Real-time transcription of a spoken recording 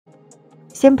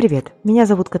Всем привет! Меня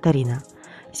зовут Катарина.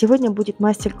 Сегодня будет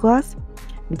мастер-класс,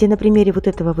 где на примере вот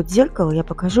этого вот зеркала я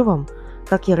покажу вам,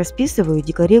 как я расписываю и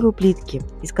декорирую плитки,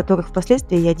 из которых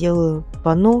впоследствии я делаю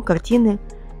панно, картины,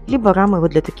 либо рамы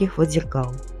вот для таких вот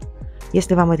зеркал.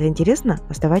 Если вам это интересно,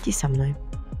 оставайтесь со мной.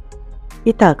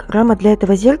 Итак, рама для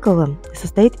этого зеркала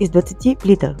состоит из 20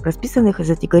 плиток, расписанных и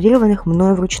задекорированных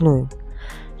мною вручную.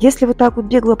 Если вот так вот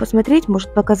бегло посмотреть,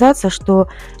 может показаться, что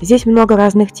здесь много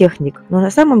разных техник, но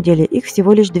на самом деле их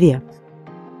всего лишь две.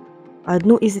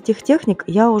 Одну из этих техник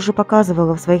я уже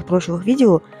показывала в своих прошлых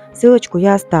видео, ссылочку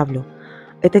я оставлю.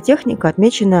 Эта техника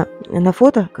отмечена на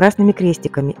фото красными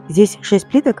крестиками. Здесь 6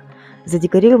 плиток,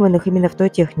 задекорированных именно в той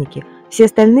технике. Все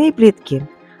остальные плитки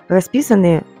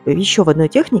расписаны еще в одной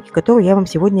технике, которую я вам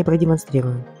сегодня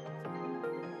продемонстрирую.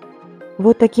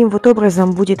 Вот таким вот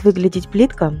образом будет выглядеть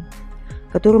плитка,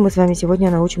 которую мы с вами сегодня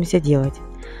научимся делать.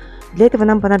 Для этого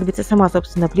нам понадобится сама,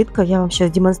 собственно, плитка. Я вам сейчас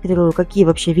демонстрирую, какие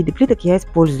вообще виды плиток я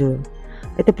использую.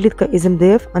 Это плитка из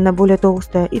МДФ, она более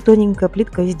толстая, и тоненькая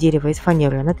плитка из дерева, из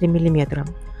фанеры, она 3 мм.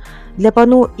 Для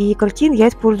панно и картин я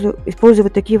использую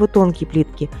вот такие вот тонкие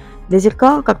плитки. Для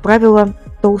зеркал, как правило,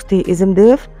 толстые из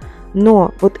МДФ,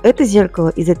 но вот это зеркало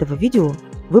из этого видео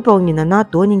выполнено на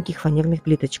тоненьких фанерных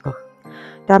плиточках.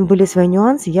 Там были свои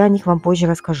нюансы, я о них вам позже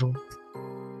расскажу.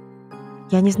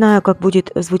 Я не знаю, как будет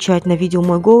звучать на видео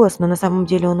мой голос, но на самом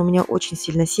деле он у меня очень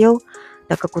сильно сел,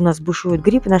 так как у нас бушует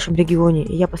грипп в нашем регионе,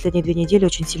 и я последние 2 недели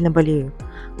очень сильно болею.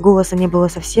 Голоса не было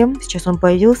совсем, сейчас он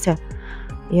появился,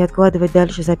 и откладывать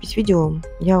дальше запись видео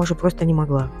я уже просто не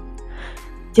могла.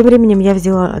 Тем временем я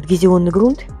взяла адгезионный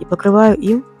грунт и покрываю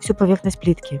им всю поверхность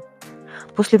плитки.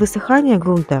 После высыхания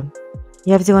грунта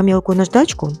я взяла мелкую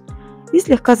наждачку и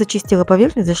слегка зачистила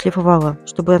поверхность, зашлифовала,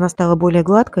 чтобы она стала более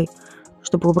гладкой,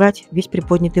 чтобы убрать весь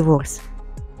приподнятый ворс.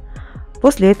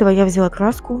 После этого я взяла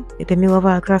краску. Это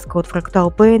меловая краска от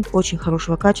Fractal Paint, очень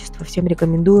хорошего качества, всем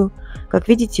рекомендую. Как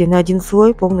видите, на один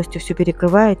слой полностью все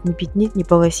перекрывает, не пятнит, не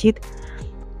полосит,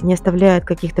 не оставляет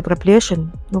каких-то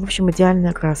проплешин. Ну, в общем,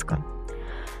 идеальная краска.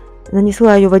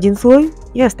 Нанесла ее в один слой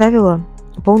и оставила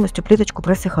полностью плиточку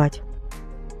просыхать.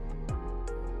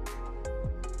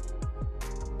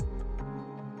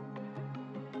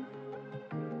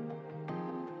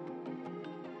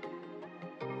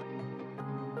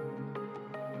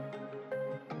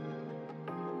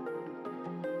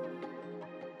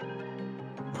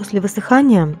 После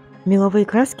высыхания меловые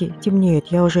краски темнеют,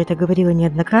 я уже это говорила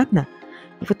неоднократно.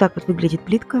 И вот так вот выглядит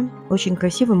плитка, очень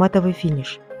красивый матовый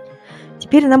финиш.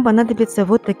 Теперь нам понадобятся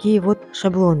вот такие вот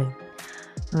шаблоны.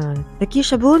 Такие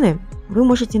шаблоны вы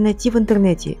можете найти в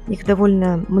интернете, их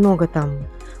довольно много там.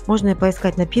 Можно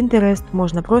поискать на Pinterest,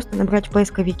 можно просто набрать в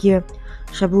поисковике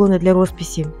шаблоны для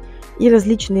росписи. И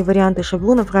различные варианты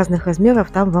шаблонов разных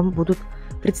размеров там вам будут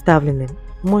представлены.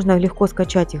 Можно легко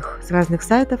скачать их с разных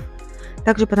сайтов.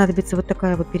 Также понадобится вот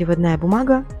такая вот переводная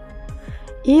бумага.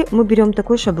 И мы берем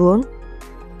такой шаблон,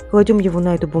 кладем его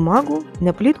на эту бумагу,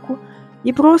 на плитку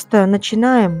и просто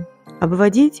начинаем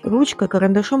обводить ручкой,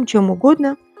 карандашом, чем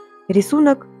угодно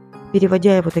рисунок,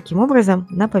 переводя его таким образом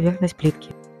на поверхность плитки.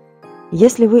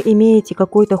 Если вы имеете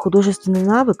какой-то художественный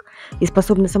навык и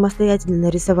способны самостоятельно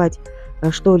нарисовать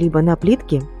что-либо на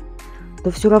плитке, то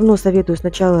все равно советую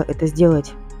сначала это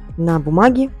сделать на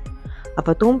бумаге, а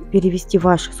потом перевести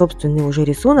ваш собственный уже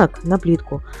рисунок на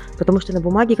плитку, потому что на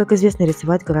бумаге, как известно,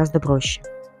 рисовать гораздо проще.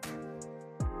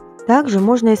 Также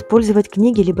можно использовать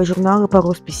книги либо журналы по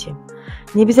росписи.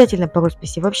 Не обязательно по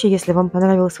росписи, вообще, если вам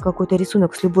понравился какой-то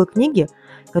рисунок с любой книги,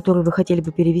 которую вы хотели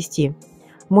бы перевести,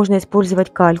 можно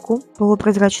использовать кальку,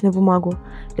 полупрозрачную бумагу,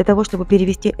 для того, чтобы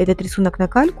перевести этот рисунок на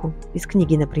кальку из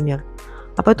книги, например,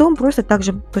 а потом просто так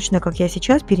же, точно как я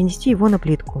сейчас, перенести его на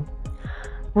плитку.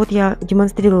 Вот я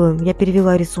демонстрирую, я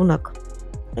перевела рисунок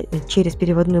через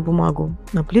переводную бумагу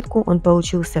на плитку. Он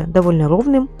получился довольно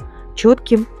ровным,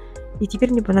 четким. И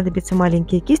теперь мне понадобятся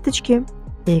маленькие кисточки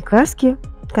и краски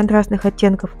контрастных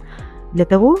оттенков для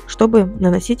того, чтобы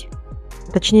наносить,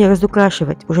 точнее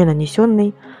разукрашивать уже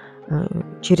нанесенный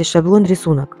через шаблон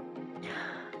рисунок.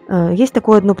 Есть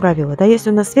такое одно правило, да,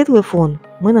 если у нас светлый фон,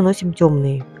 мы наносим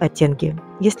темные оттенки.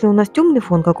 Если у нас темный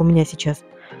фон, как у меня сейчас,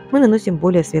 мы наносим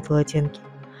более светлые оттенки.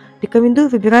 Рекомендую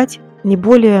выбирать не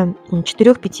более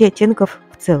 4-5 оттенков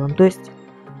в целом, то есть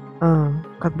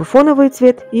как бы фоновый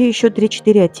цвет и еще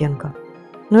 3-4 оттенка.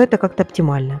 Но это как-то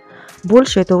оптимально.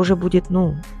 Больше это уже будет,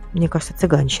 ну, мне кажется,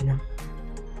 цыганщина.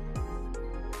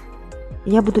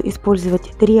 Я буду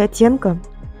использовать 3 оттенка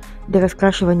для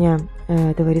раскрашивания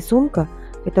этого рисунка.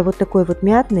 Это вот такой вот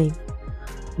мятный,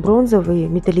 бронзовый,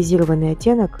 металлизированный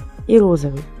оттенок и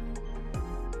розовый.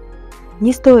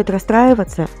 Не стоит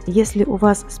расстраиваться, если у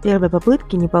вас с первой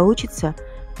попытки не получится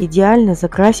идеально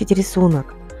закрасить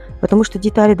рисунок, потому что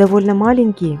детали довольно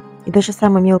маленькие, и даже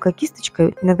самой мелкой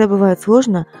кисточкой иногда бывает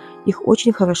сложно их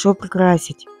очень хорошо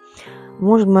прикрасить.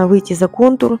 Можно выйти за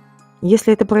контур.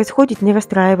 Если это происходит, не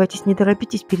расстраивайтесь, не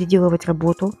торопитесь переделывать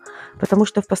работу, потому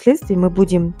что впоследствии мы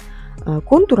будем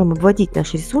контуром обводить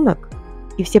наш рисунок,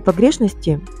 и все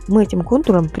погрешности мы этим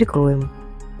контуром прикроем.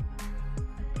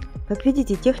 Как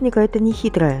видите, техника это не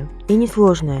хитрая и не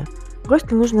сложная.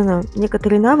 Просто нужно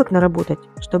некоторый навык наработать,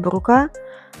 чтобы рука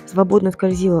свободно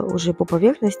скользила уже по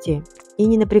поверхности и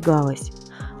не напрягалась.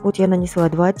 Вот я нанесла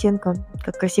 2 оттенка,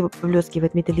 как красиво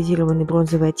поблескивает металлизированный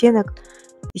бронзовый оттенок.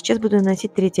 И сейчас буду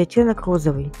наносить 3-й оттенок,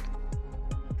 розовый.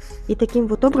 И таким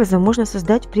вот образом можно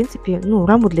создать, в принципе,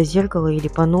 раму для зеркала или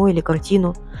панно, или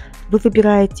картину. Вы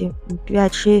выбираете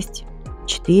 5, 6,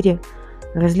 4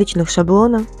 различных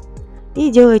шаблона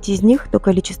и делаете из них то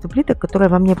количество плиток, которое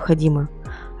вам необходимо.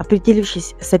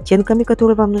 Определившись с оттенками,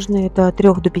 которые вам нужны, это от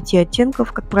 3 до 5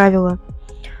 оттенков, как правило,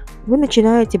 вы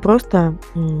начинаете просто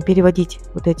переводить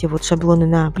вот эти вот шаблоны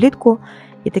на плитку,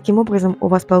 и таким образом у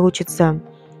вас получится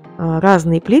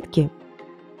разные плитки,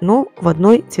 но в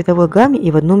одной цветовой гамме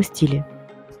и в одном стиле.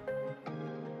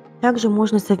 Также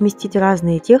можно совместить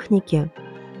разные техники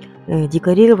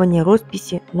декорирования,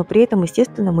 росписи, но при этом,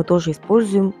 естественно, мы тоже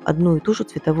используем одну и ту же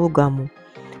цветовую гамму,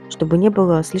 чтобы не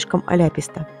было слишком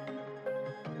аляписто.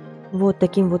 Вот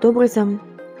таким вот образом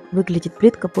выглядит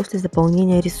плитка после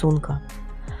заполнения рисунка.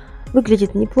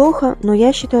 Выглядит неплохо, но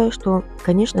я считаю, что,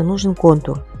 конечно, нужен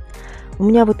контур. У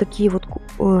меня вот такие вот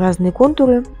разные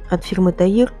контуры от фирмы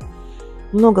Таир.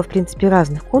 Много, в принципе,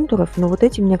 разных контуров, но вот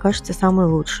эти, мне кажется, самые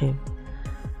лучшие.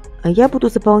 Я буду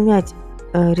заполнять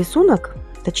рисунок,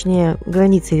 точнее,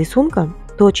 границы рисунка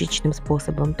точечным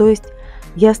способом. То есть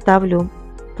я ставлю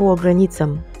по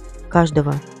границам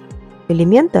каждого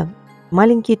элемента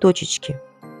маленькие точечки.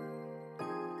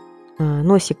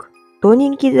 Носик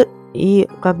тоненький, и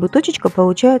как бы точечка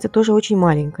получается тоже очень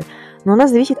маленькая. Но она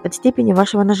зависит от степени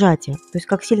вашего нажатия. То есть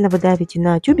как сильно вы давите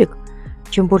на тюбик,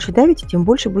 чем больше давите, тем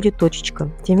больше будет точечка.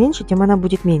 Тем меньше, тем она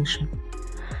будет меньше.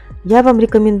 Я вам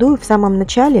рекомендую в самом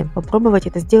начале попробовать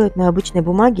это сделать на обычной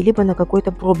бумаге, либо на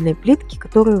какой-то пробной плитке,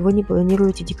 которую вы не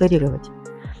планируете декорировать.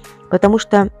 Потому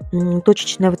что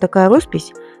точечная вот такая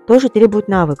роспись тоже требует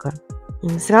навыка.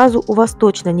 Сразу у вас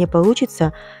точно не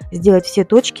получится сделать все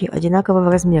точки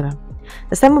одинакового размера.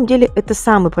 На самом деле это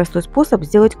самый простой способ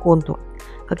сделать контур.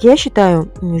 Как я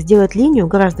считаю, сделать линию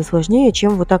гораздо сложнее,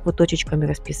 чем вот так вот точечками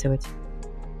расписывать.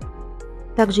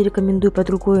 Также рекомендую под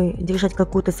рукой держать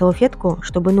какую-то салфетку,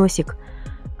 чтобы носик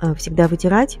всегда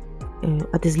вытирать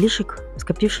от излишек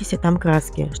скопившейся там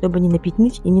краски, чтобы не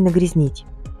напятнить и не нагрязнить.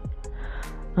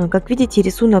 Как видите,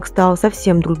 рисунок стал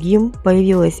совсем другим,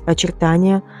 появилось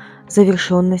очертание,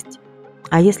 завершенность.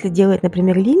 А если делать,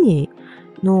 например, линией,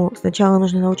 сначала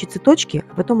нужно научиться точке,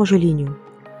 а потом уже линию.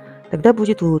 Тогда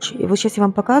будет лучше. И вот сейчас я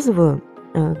вам показываю,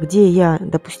 где я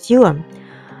допустила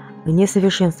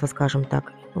несовершенство, скажем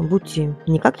так. Будьте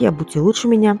не как я, будьте лучше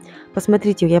меня.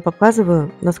 Посмотрите, я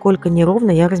показываю, насколько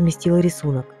неровно я разместила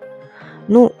рисунок.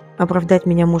 Оправдать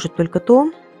меня может только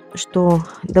то, что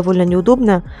довольно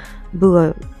неудобно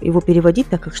было его переводить,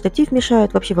 так как штатив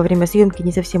мешает. Вообще во время съемки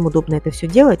не совсем удобно это все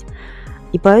делать.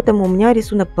 И поэтому у меня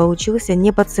рисунок получился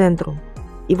не по центру.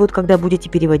 И вот когда будете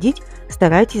переводить,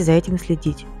 старайтесь за этим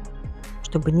следить,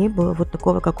 чтобы не было вот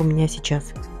такого, как у меня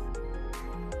сейчас.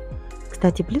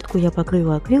 Кстати, плитку я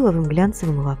покрыла акриловым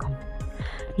глянцевым лаком.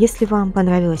 Если вам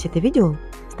понравилось это видео,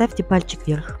 ставьте пальчик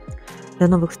вверх. До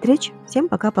новых встреч, всем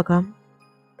пока-пока!